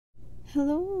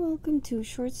Hello and welcome to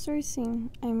Short Story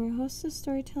Scene. I'm your host, the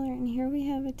storyteller, and here we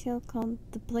have a tale called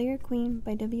The Player Queen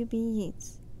by W.B.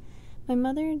 Yeats. My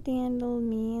mother dandled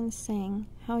me and sang,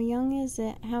 "How young is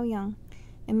it, how young,"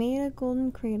 and made a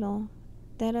golden cradle,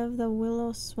 that of the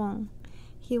willow swung.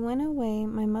 He went away,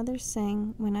 my mother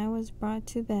sang, when I was brought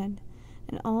to bed,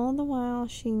 and all the while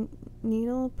she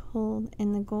needle pulled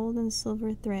in the gold and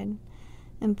silver thread,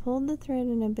 and pulled the thread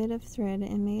in a bit of thread,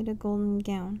 and made a golden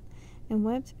gown, and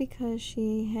wept because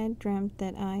she had dreamt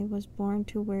that I was born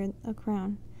to wear a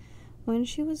crown. When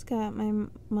she was got, my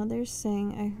mother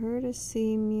sang, I heard a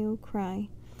sea mew cry,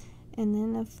 and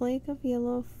then a flake of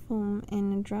yellow foam,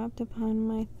 and dropped upon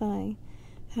my thigh.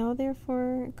 How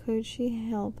therefore could she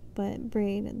help but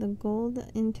braid the gold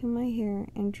into my hair,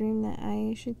 and dream that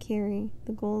I should carry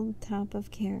the gold top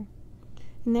of care?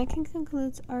 And that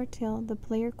concludes our tale, The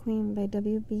Player Queen by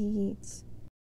W.B. Yeats.